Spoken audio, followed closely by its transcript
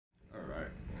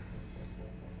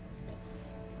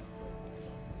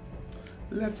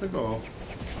Let's go.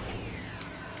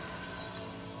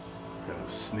 Gotta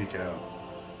sneak out.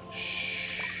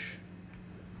 Shh.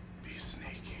 Be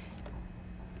sneaky.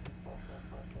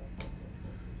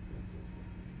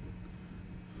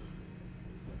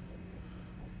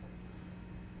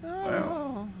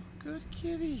 Oh, good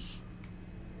kitty.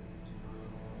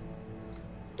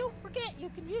 Don't forget you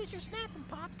can use your snapping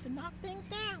pops to knock things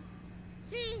down.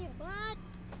 See you, bud.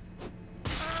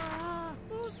 Ah,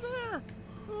 who's there?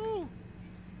 Who?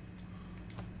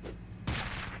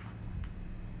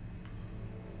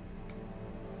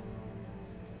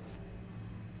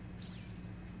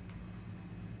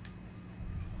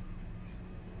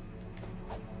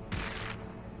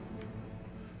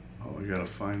 Oh, we gotta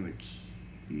find the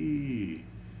key.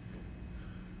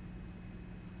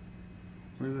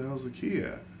 Where the hell's the key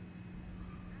at?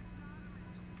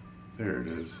 There it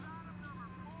is.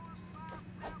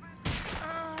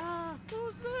 Ah,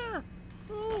 who's there?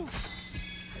 Who?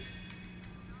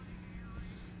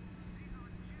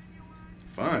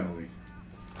 Finally.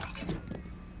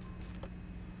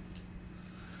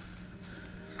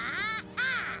 Ha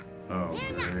ha! Oh,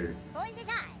 You're great. not going to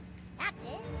die.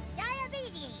 Captain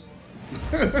Diabetes.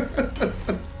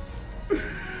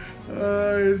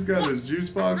 He's got his juice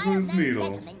box and his needle.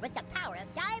 Gentleman with the power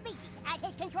of diabetes at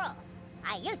his control.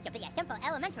 I used to be a simple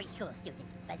elementary school student,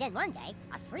 but then one day,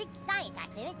 a freak science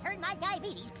accident turned my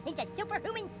diabetes into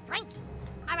superhuman strength.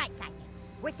 All right, Sidekick.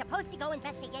 We're supposed to go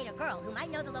investigate a girl who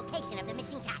might know the location of the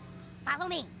missing cat. Follow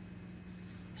me.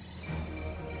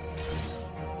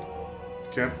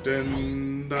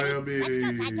 Captain Diabetes.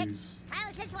 Let's go, Sidekick.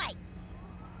 Kyle's his way.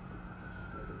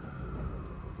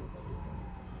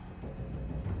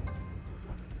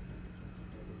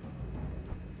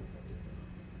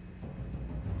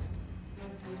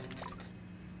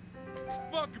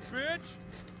 Fucking bitch!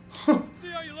 Huh, See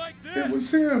how you like this? it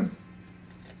was him.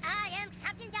 I am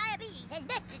Captain Diabetes, and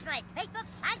this is my faithful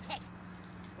sidekick.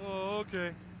 Oh,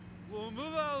 okay. Well,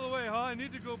 move out of the way, huh? I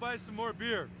need to go buy some more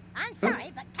beer. I'm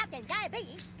sorry, but Captain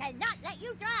Diabetes cannot let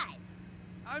you drive.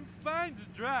 I'm fine to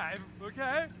drive,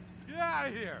 okay? Get out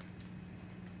of here.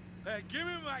 Hey, give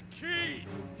me my keys.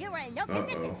 You are in no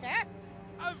condition, sir.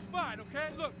 I'm fine, okay?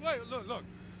 Look, look.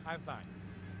 I'm fine.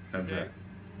 I'm Okay. fine.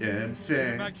 Yeah, I'm Give me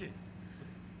fine. my keys.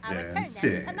 I'll Yeah, return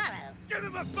fair. them tomorrow. Give me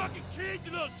my fucking keys,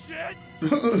 you little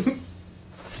shit!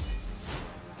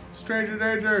 Stranger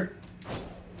danger.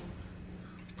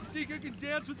 Think I can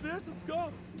dance with this? Let's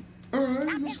go.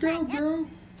 Alright, let's go, bro.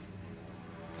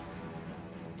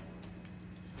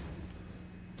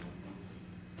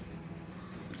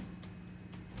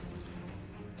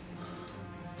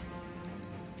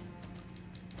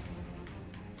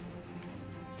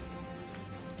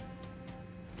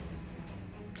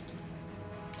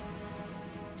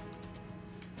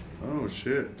 Oh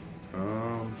shit.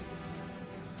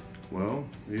 Well,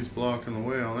 he's blocking the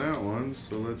way on that one,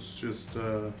 so let's just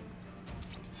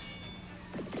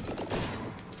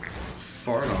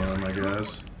fart on him, I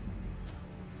guess.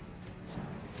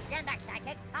 Stand back,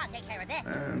 sidekick. I'll take care of this.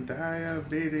 And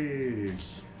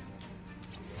diabetes.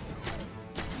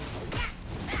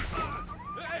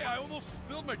 Hey, I almost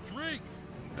spilled my drink.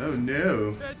 Oh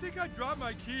no. Hey, I think I dropped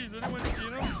my keys. Anyone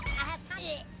seen them? I have come.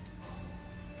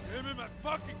 Give me my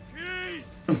fucking keys!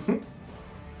 Ugh,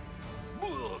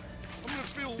 I'm gonna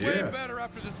feel way Yeah. better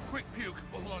after this quick puke.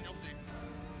 Oh, hold on, you'll see.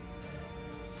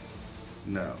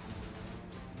 No.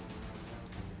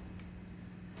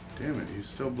 Damn it, he's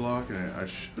still blocking it. I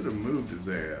should have moved his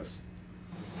ass.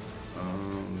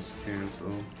 Let's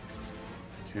cancel.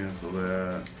 Cancel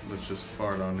that. Let's just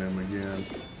fart on him again.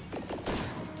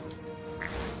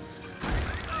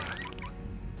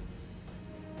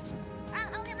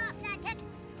 I'll hold him off, sidekick.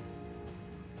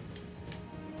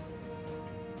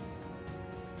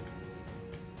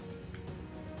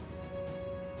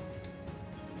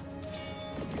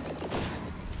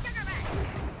 Sugar rush.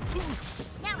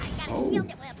 Now I got a Oh. shield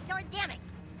that will absorb damage.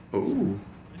 Oh.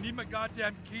 I need my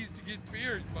goddamn keys to get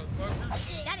beer, you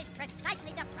motherfuckers. That is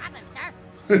precisely the problem,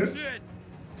 sir. Shit!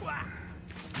 Wah.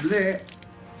 Bleh.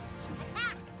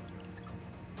 Attack!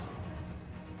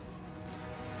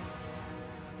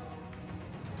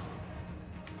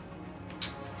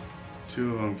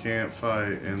 Two of them can't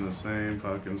fight in the same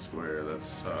fucking square. That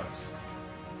sucks.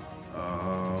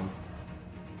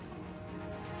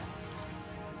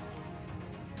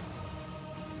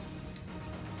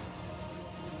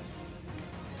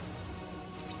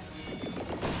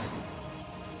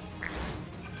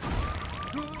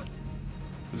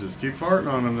 Just keep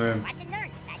farting on him then. Watch and learn,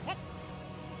 sidekick.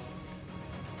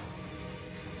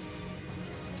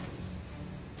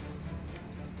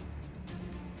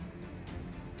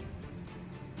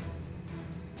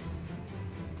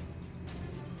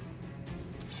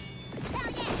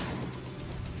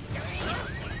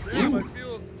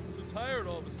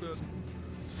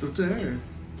 so tired.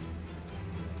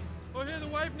 Oh, hey, the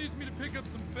wife needs me to pick up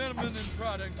some feminine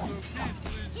products, so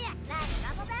please. Yeah, that's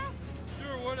double that?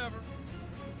 Sure, whatever.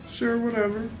 Sure,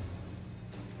 whatever.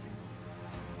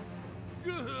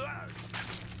 You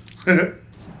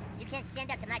can't stand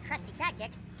up to my crusty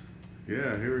sidekick.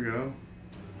 Yeah, here we go.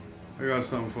 I got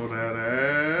something for that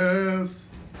ass.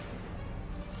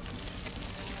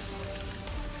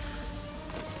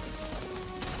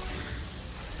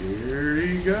 Here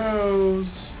he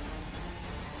goes.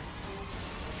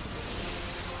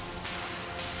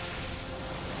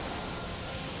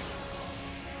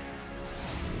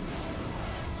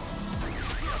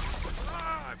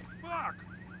 Ah, fuck!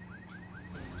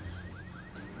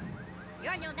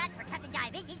 You're no nut for cutting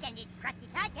diabetes and you crusty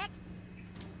sidekick.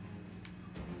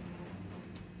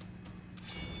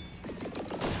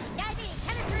 Diabetes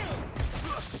coming through.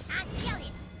 I'm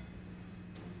killing.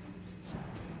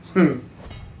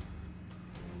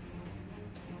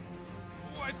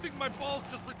 Oh, I think my balls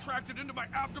just retracted into my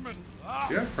abdomen. Ah,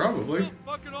 Yeah, probably. still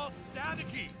fucking all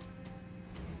staticky.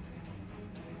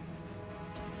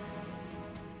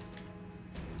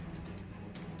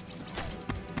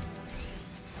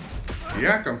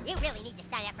 Yak 'em. You really need to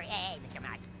sign up for AA, Mr.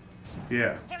 Marsh.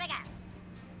 Yeah. Here we go.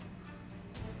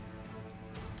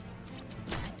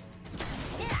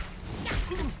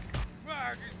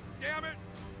 Fuck, damn it!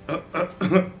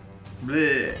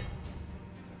 Bleh.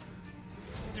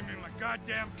 Give me my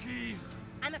goddamn keys.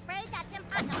 I'm afraid that's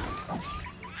impossible.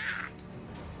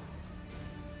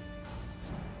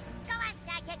 Go on,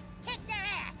 sidekick. Kick their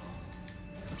ass.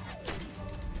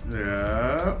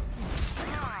 Yeah.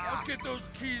 I'll get those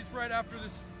keys right after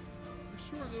this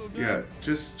short little nap. Yeah,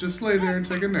 just lay there and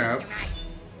take a nap.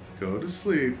 Go to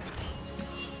sleep.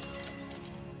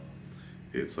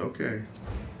 It's okay.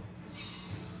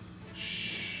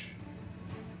 Shh.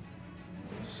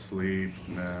 Sleep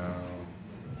now.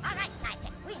 All right,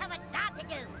 sidekick. We have a job to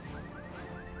do.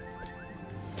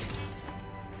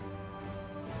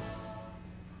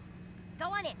 Go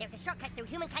on in. There's a shortcut through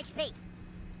human kite space.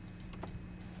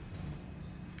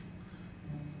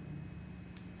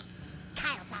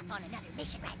 Kyle's off on another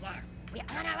mission right now.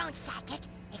 We're on our own, sidekick.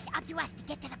 It's up to us to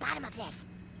get to the bottom of this.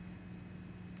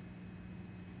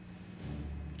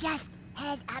 Just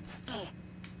head upstairs.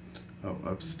 Oh,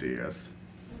 upstairs.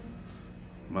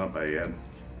 My bad.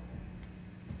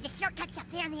 The shortcut's up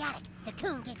there in the attic. The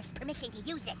coon gave us permission to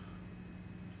use it.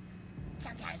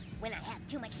 Sometimes, when I have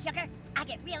too much sugar, I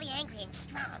get really angry and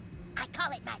strong. I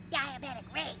call it my diabetic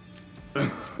rage.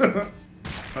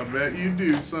 I bet you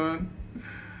do, son.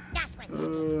 That's what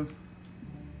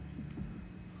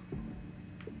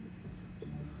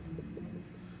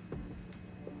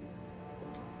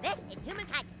This is Human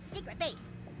Kite's secret base.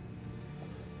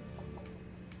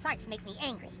 Farts make me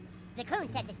angry. The coon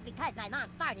says it's because my mom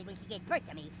farted when she gave birth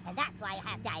to me, and that's why I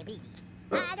have diabetes.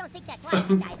 I don't think that's why I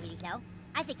have diabetes, though.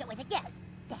 I think it was a gift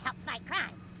to help fight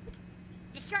crime.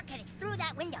 The shortcut is through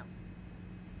that window.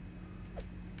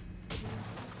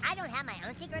 I don't have my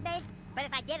own secret base, but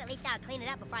if I did, at least I would clean it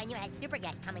up before I knew I had super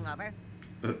guests coming over.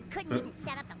 Couldn't even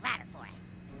set up the ladder for us.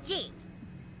 Gee.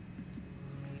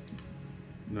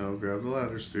 No, grab the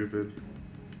ladder, stupid.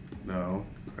 No,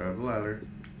 grab the ladder.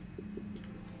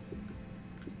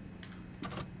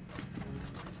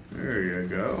 There you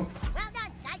go. Well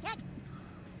done, sidekick.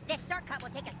 This shortcut will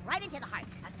take us right into the heart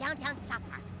of downtown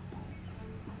Southpark.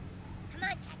 Come on,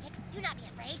 sidekick. Do not be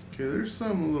afraid. Okay, there's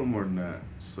some a little more than that,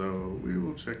 so we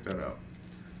will check that out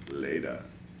later.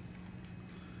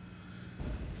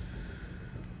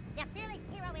 The fearless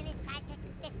hero and his sidekick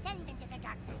descend into the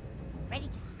dark side, ready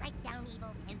to strike down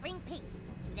evil and bring peace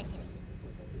to the city.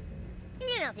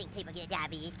 You don't think people get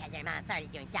diabetes because their mom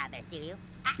started doing childbirth, do you?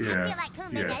 I feel like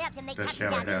Coon made that up to make that's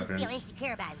Captain how it Diabetes happens. feel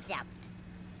insecure about himself.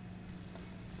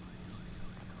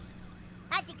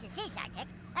 As you can see, sidekick,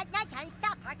 at nighttime,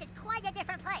 Southpark is quite a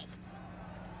different place.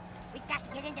 We've got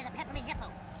to get into the Peppermint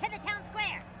Hippo, to the town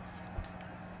square.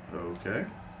 Okay.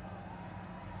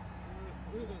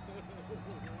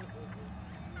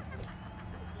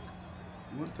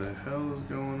 What the hell is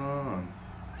going on?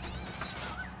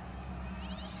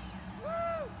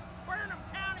 Burnham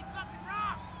County fucking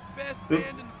rock! Best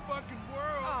band in the fucking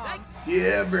world!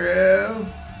 Yeah, bro.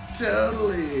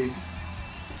 Totally.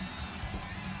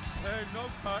 Hey, no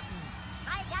cutting.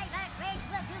 My diverse ways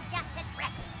will do just the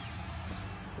trick.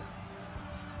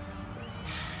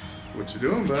 What you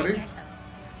doing, buddy? There's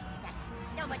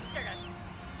so much sugar.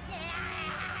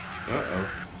 Yeah. Uh-oh.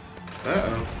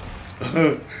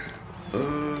 Uh-oh.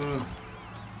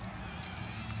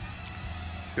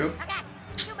 Yep. Okay,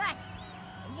 too much.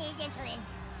 Need insulin.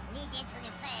 Need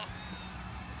insulin fast.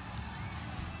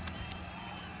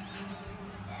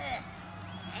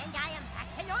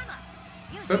 normal.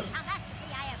 Usually how that's the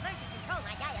way I have learned to control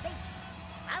my diabetes.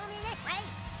 Follow me this way.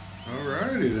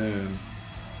 Alrighty then.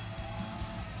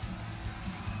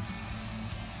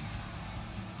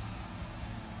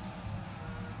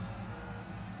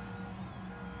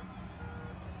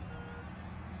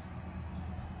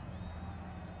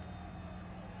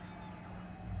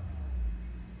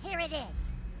 Here it is.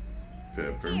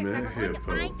 Peppermint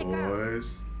Hippo,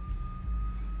 boys.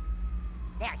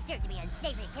 There are sure to be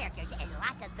unsavory characters and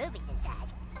lots of boobies inside.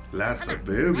 Lots of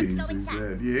boobies, he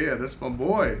said. Yeah, that's my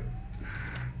boy.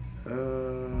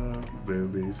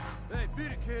 Boobies. Hey, beat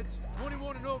it, kids.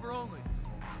 21 and over only.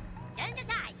 Stand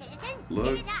aside, citizen. Look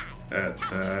It is I, at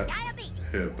Top that Diabetes.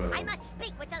 hippo. I must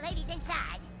speak with the ladies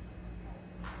inside.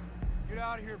 Get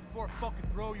out of here before I fucking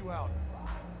throw you out.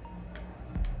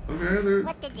 Okay, dude.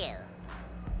 What to do?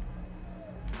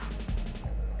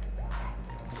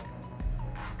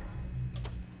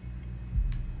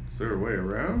 Is there a way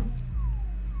around?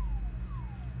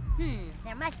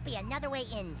 There must be another way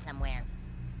in somewhere.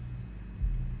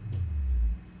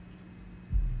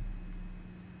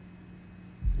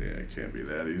 Yeah, it can't be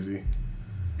that easy.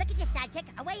 Look at your sidekick,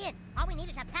 a way in. All we need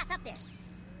is a path up there.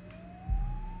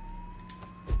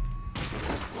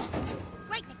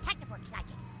 Great detective work,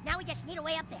 sidekick. Now we just need a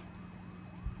way up there.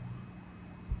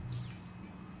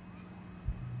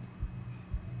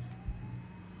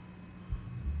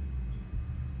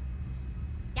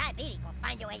 Diabetes will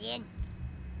find a way in.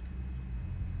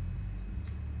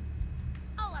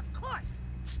 Oh, of course.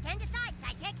 Stand aside,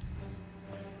 sidekick.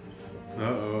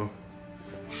 Uh-oh.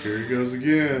 Here he goes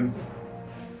again.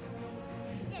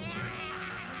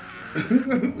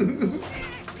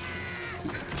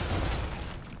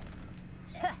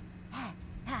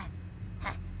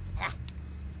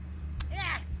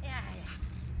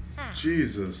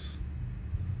 Jesus.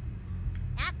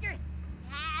 After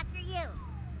you.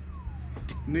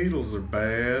 Needles are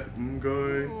bad.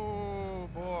 Okay. Oh,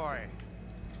 boy.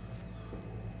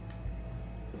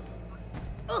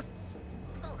 Oof.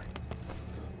 Oh.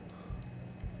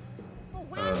 Oh,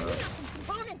 wow, you got some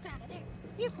components out of there.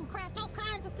 You can craft all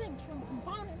kinds of things from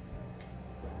components.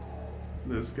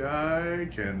 This guy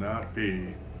cannot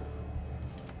be.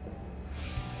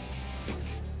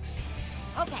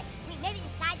 Okay, we made it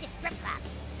inside the strip club.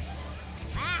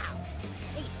 Wow,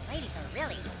 these ladies are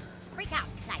really freak out,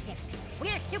 sidekick.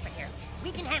 We're superheroes.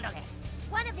 We can handle this.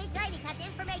 One of these ladies has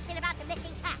information about the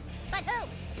missing cat. But who?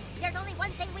 There's only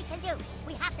one thing we can do.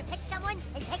 We have to pick someone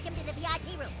and take them to the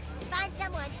VIP room. Find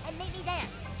someone and meet me there.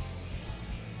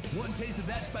 One taste of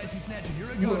that spicy snatch and you're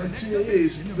a goner. One Next up is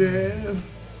taste, Cinnamon. man.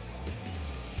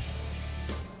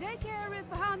 Daycare is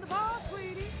behind the bar,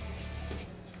 sweetie.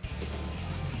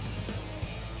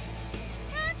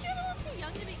 Aren't you a little too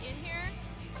young to be in here?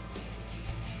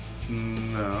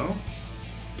 No.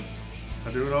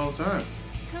 I do it all the time.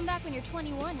 Come back when you're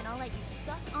 21 and I'll let you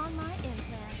suck on my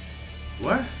implant.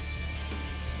 What?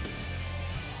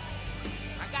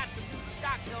 I got some new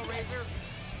stock, Hellraiser.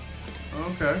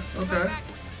 Okay, Come okay. back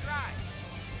when you try.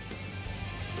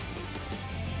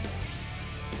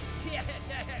 Yeah,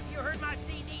 have you heard my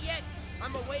CD yet?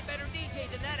 I'm a way better DJ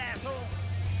than that asshole.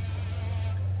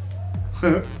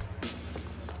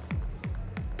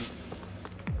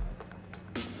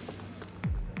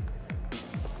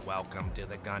 Welcome to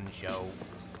the gun show.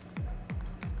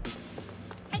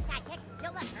 Hey, sidekick,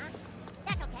 no luck, huh?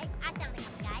 That's okay. I found a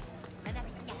couple guys. Remember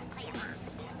to get a play along.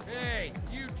 Hey,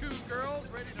 you two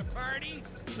girls ready to party?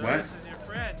 What? This is your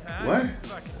friend, huh? What?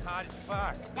 Fucking hot as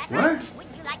fuck. That's What? right.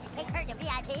 Wouldn't you like to take her to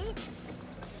VIP?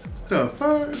 The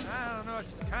fuck? I don't know,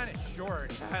 she's kind of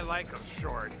short. I like them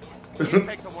short. You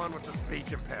take the one with the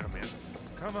speech impediment.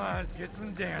 Come on, let's get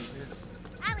some dances.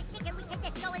 I was thinking we could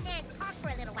just go in there and talk for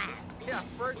a little while. Yeah,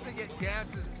 first we get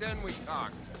dances, then we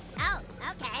talk. Oh,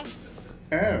 okay.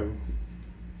 Oh.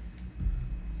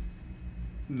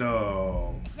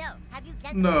 No. So, have you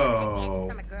done No.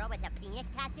 from a girl with a penis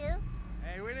tattoo?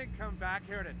 Hey, we didn't come back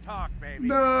here to talk, baby.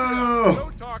 No.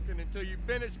 No talking until you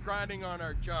finish grinding on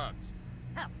our chugs.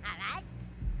 Oh, all right.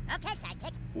 Okay,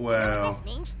 sidekick. Well. You know what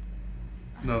this means?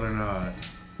 No, they're not.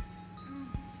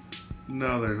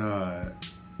 No, they're not.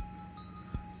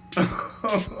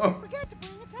 Forget to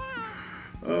bring a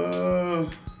towel.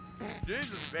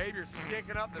 Jesus, babe, you're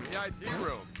stinking up the VIP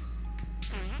room.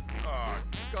 Oh,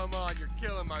 come on, you're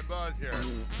killing my buzz here.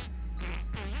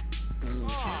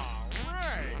 Oh,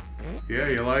 right. Yeah,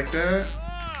 you like that?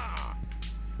 Ah.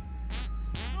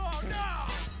 Oh, no.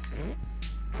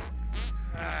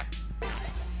 Ah.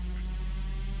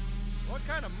 What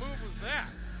kind of move was that?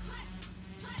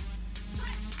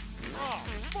 Oh,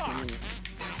 fuck.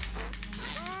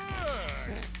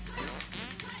 Ugh.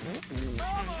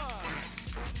 Come on.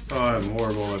 Oh, I'm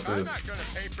horrible at I'm this. not gonna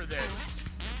pay for this.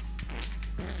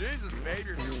 Jesus, babe,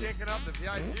 you're sticking up the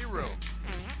VIP room.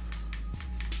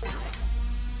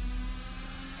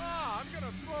 Oh, I'm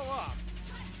gonna throw up.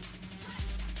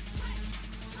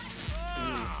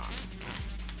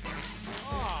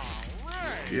 Oh,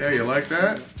 right. Yeah, you like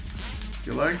that?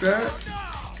 You like that?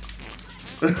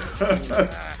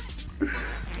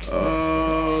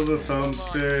 Oh, the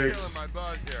thumbsticks. My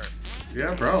buzz here.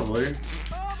 Yeah, probably.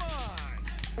 Come on.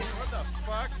 What the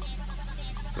fuck?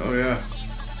 Oh, yeah.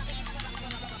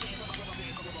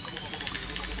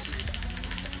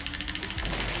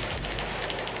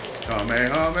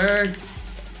 Kamehameha.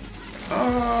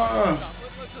 Ah.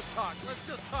 Let's just talk. Let's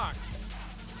just talk.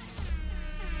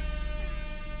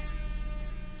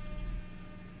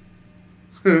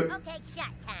 Okay, shot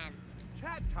time.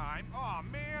 Chat time? Oh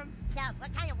man. So,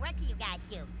 what kind of work do you guys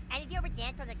do? And have you ever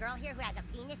danced with a girl here who has a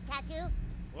penis tattoo?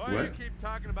 Why do What? you keep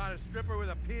talking about a stripper with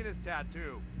a penis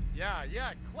tattoo? Yeah,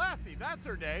 classy. That's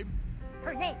her name.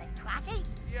 Her name is Classy?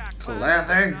 Yeah,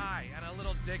 Classy. eye and a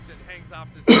little dick that hangs off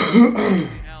the the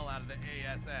L out of the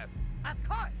ASS. Of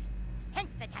course. Hence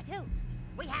the tattoo.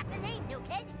 We have the name, new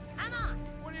kid. Come on.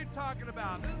 What are you talking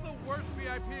about? This is the worst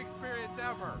VIP experience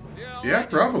ever. Yeah,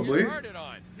 probably. You started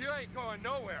on. You ain't going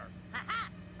nowhere. Haha.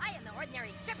 I am no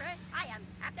ordinary stripper. I am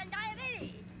Captain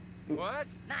Diabetes. What?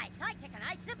 My sidekick and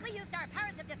I simply used our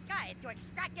powers of disguise to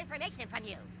extract information from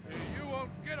you. You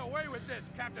won't get away with this,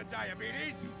 Captain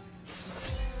Diabetes.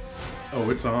 Oh,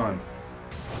 it's on.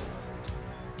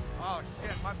 Oh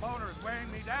shit, my boner is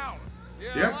weighing me down.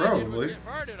 Yeah, all I did was probably. get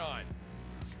farted on.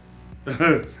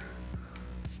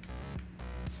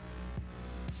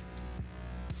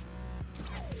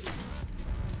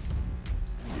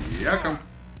 Yuck 'em.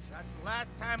 That's the last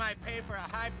time I pay for a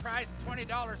high-priced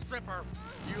 $20 stripper.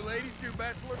 You ladies do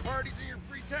bachelor parties in your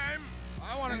free time?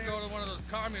 I want to go to one of those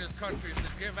communist countries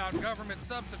that give out government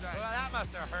subsidized. Well, that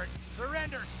must have hurt.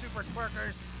 Surrender, super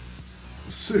twerkers.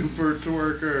 Super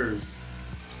twerkers.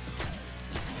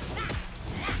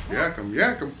 Yuck 'em,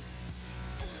 yuck 'em.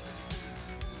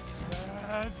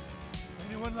 Dad,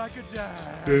 anyone like a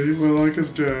dad? Anyone like his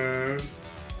dad?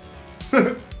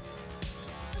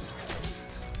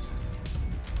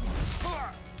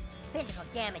 Physical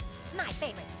damage. My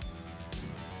favorite.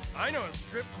 I know a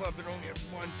strip club that only has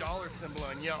 $1 symbol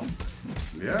on Yelp.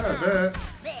 Yeah, I bet.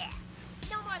 There.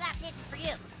 No more lap dances for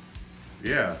you.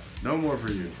 Yeah, no more for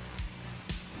you.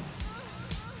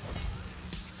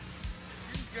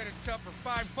 You can get a tub for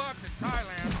 $5 in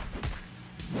Thailand.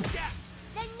 Yeah.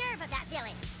 The nerve of that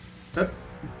villain.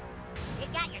 You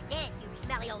got your dance, you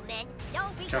smelly old men.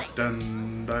 Don't be good.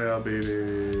 Captain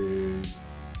Diabetes.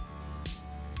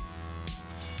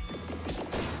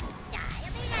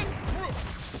 Diabetes.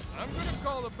 I'm gonna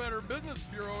call the Better Business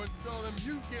Bureau and tell them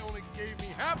you only gave me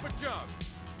half a job.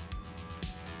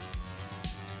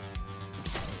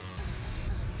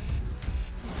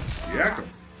 Yuck 'em.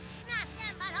 Smash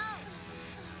them, butthole.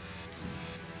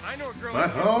 I know a girl My in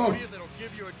home. Cambodia that'll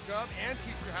give you a job and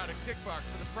teach you how to kickbox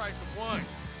for the price of one.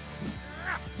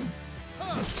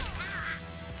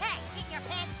 Hey, get your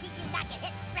pants, teach you not to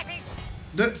hit strippers.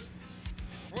 D-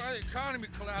 Before the economy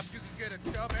collapsed, you could get a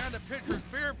chub and a pitcher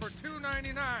of beer for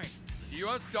 $2.99. The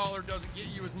U.S. dollar doesn't get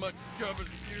you as much chub as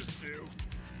it used to.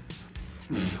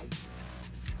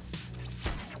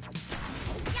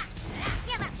 Yeah,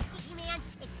 give up, sneaky man.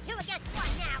 It's 2 against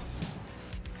 1 now.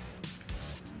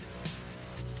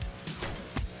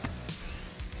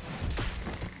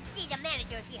 See the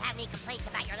manager if you have any complaints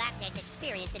about your lap dance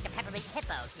experience at the Peppermint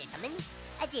Hippo, gentlemen.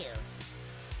 Adieu.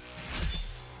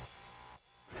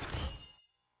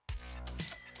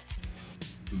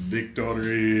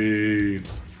 Victory.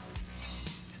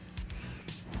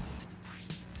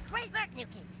 Great work, new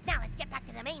kid. Now let's get back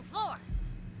to the main floor.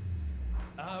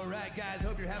 All right, guys,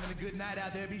 hope you're having a good night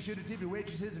out there. Be sure to tip your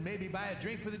waitresses and maybe buy a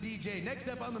drink for the DJ. Next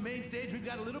up on the main stage, we've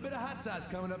got a little bit of hot sauce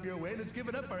coming up your way. Let's give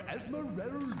it up for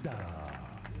Esmeralda.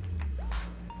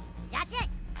 That's it.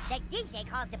 The DJ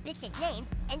calls the bitches names,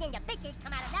 and then the bitches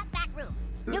come out of that back room.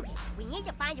 New kid, we need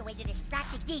to find a way to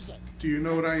distract the DJ. Do you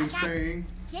know what I am saying?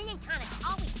 Gin and tonics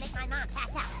always make my mom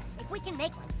pass out. If we can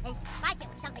make one and spike it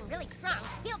with something really strong,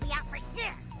 he'll be out for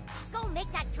sure. Go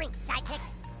make that drink, sidekick.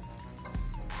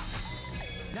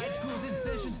 Night school's in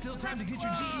session, still time to get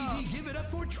your GED. Give it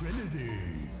up for Trinity.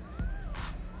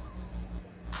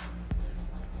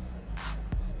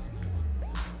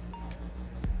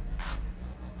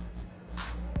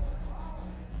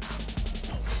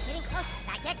 Getting closer,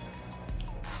 sidekick.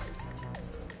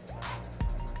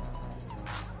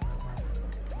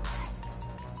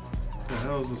 The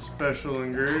hell's a special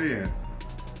ingredient?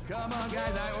 Come on,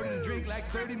 guys, I ordered a drink like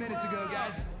 30 minutes ago,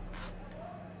 guys.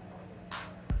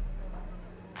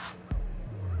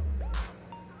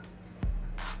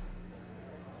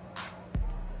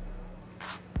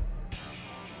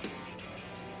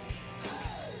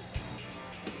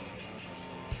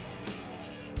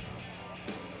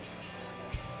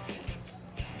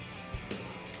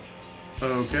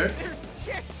 Okay. There's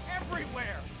chicks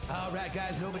everywhere. All right,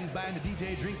 guys, nobody's buying the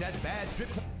DJ a drink. That's bad. Strip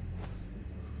club.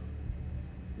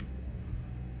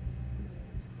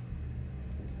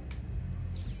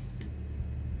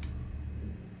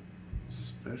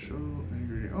 Special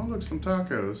ingredient. Oh, look, some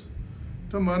tacos.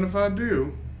 Don't mind if I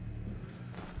do.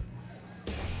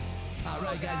 All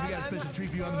right, guys, we got a special treat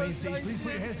for you on the main stage. Please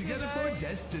put your hands together for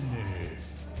Destiny.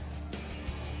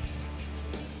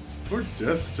 For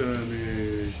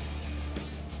Destiny.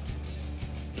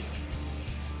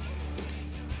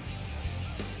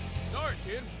 Sorry,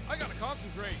 kid. I gotta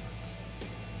concentrate.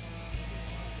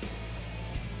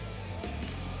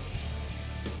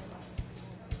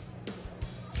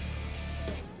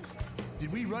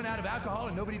 Did we run out of alcohol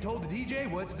and nobody told the DJ?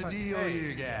 What's the deal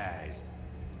here, guys?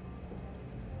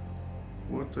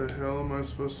 What the hell am I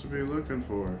supposed to be looking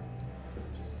for?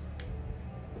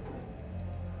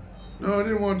 No, I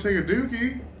didn't want to take a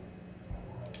dookie.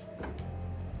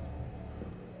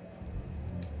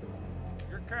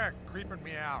 You're kind of creeping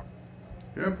me out.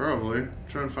 Yeah, probably.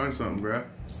 Trying to find something, bruh.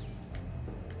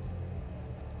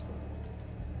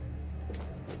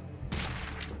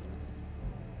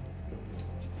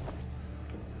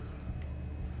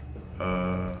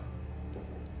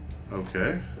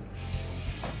 Okay.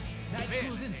 Night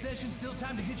school's in session. Still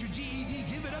time to get your GED.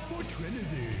 Give it up for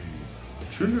Trinity.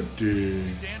 Trinity.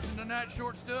 Dancing tonight,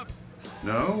 short stuff?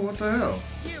 No? What the hell?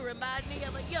 You remind me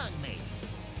of a young me.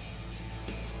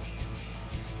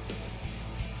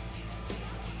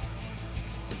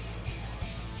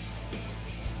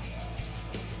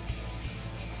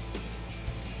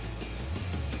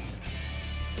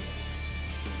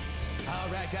 All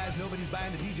right, guys, nobody's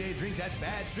buying the DJ a drink. That's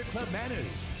bad strip club manners.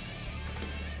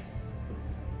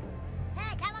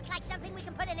 Hey, that looks like something we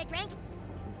can put in a drink.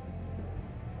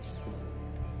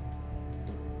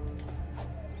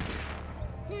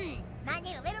 Might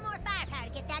need a little more firepower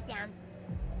to get that down.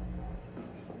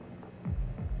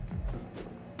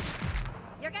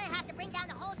 You're gonna have to bring down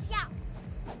the whole shelf.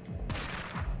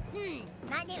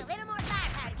 Might need a little more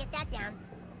firepower to get that down.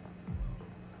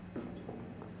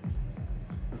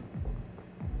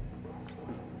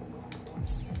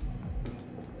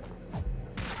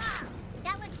 Wow,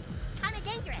 that looks kind of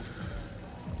dangerous.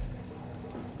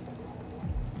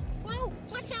 Whoa,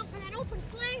 watch out for that open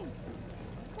flame.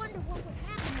 Wonder what would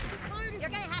happen if you farted. You're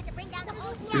gonna have to bring down the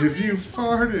whole shelf. If you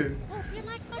farted. Hope you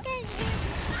like my game.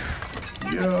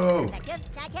 That Yo. looks effective,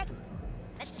 sidekick.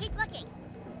 Let's keep looking.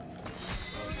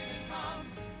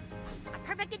 A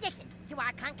perfect addition to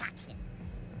our concoction.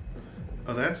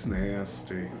 Oh, that's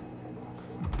nasty.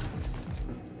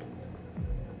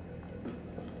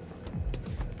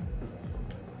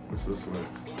 What's this like?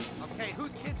 Okay, whose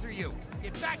kids are you?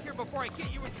 Get back here before I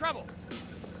get you in trouble.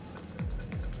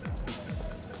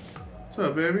 What's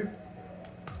up, baby?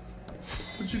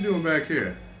 What you doing back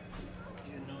here?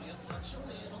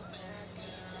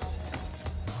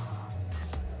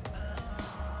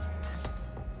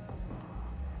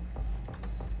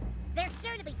 There's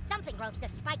sure to be something gross to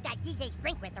spike that DJ's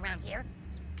drink with around here.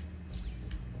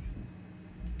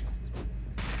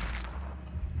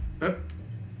 Uh,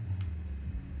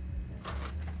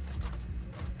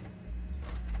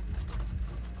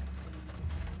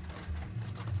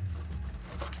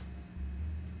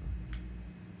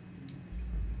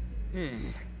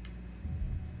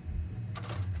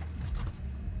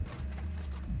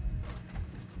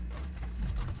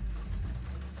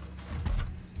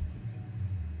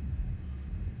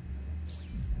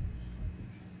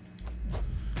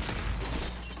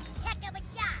 Heck of a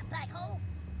job, butthole.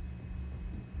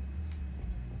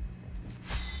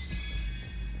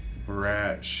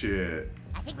 rat shit.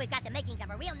 I think we've got the makings of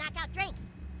a real knockout drink.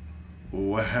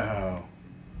 Wow.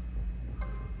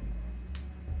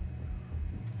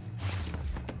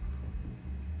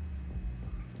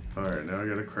 Alright, now I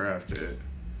gotta craft it.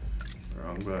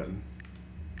 Wrong button.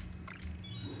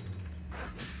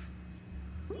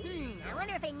 I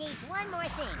wonder if it needs one more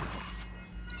thing.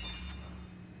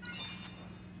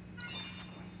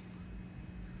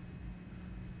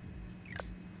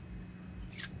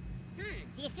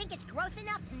 Do you think it's gross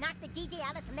enough to knock the DJ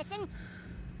out of commission?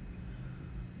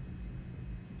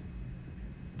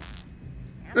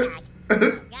 Oh, God.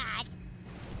 Oh, God.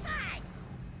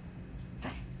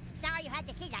 Farts. Sorry you had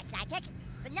to see that, sidekick,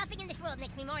 but nothing in this world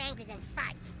makes me more angry than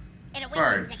farts. It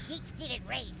awakens the deep-seated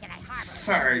rage that I harbor.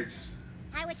 Farts.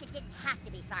 I wish it didn't have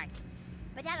to be farts,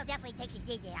 but that'll definitely take the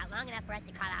DJ out long enough for us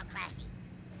to call out classy.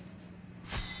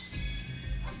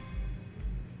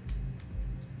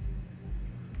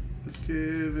 Let's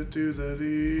give it to the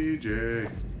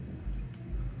DJ.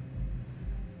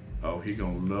 Oh, he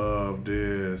gonna love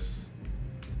this.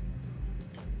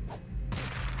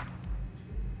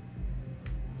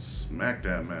 Smack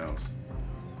that mouse.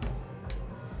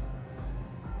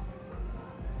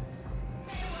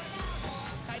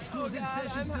 Night school's in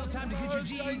session, still time to get your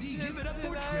GED. Give it up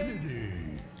for Trinity.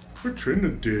 For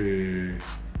Trinity.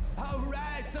 All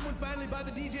right, someone finally bought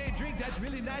the DJ a drink. That's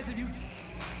really nice of you.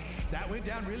 That went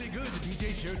down really good. The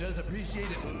DJ sure does appreciate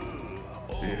it.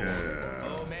 Oh,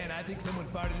 Yeah. Oh man, I think someone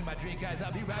farted in my drink, guys.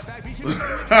 I'll be right back. Be sure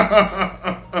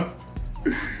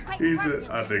He said,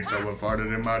 I think someone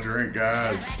farted in my drink,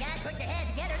 guys. Alright, guys, put your heads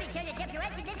together and check the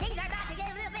situation. These things are about to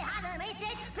get a little bit hot on the main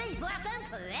stage. Please welcome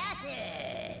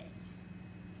Classic.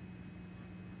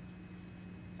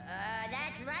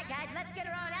 That's right, guys. Let's get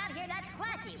her on out here. That's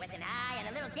Classy with an eye and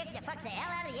a little dick that fucks the hell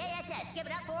out of the ASS. Give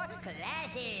it up for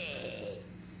Classy.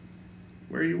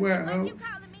 Where you at, What ho? you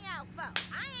calling me out for?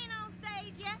 I ain't on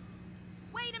stage yet.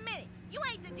 Wait a minute. You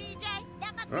ain't the DJ.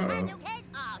 That must be my new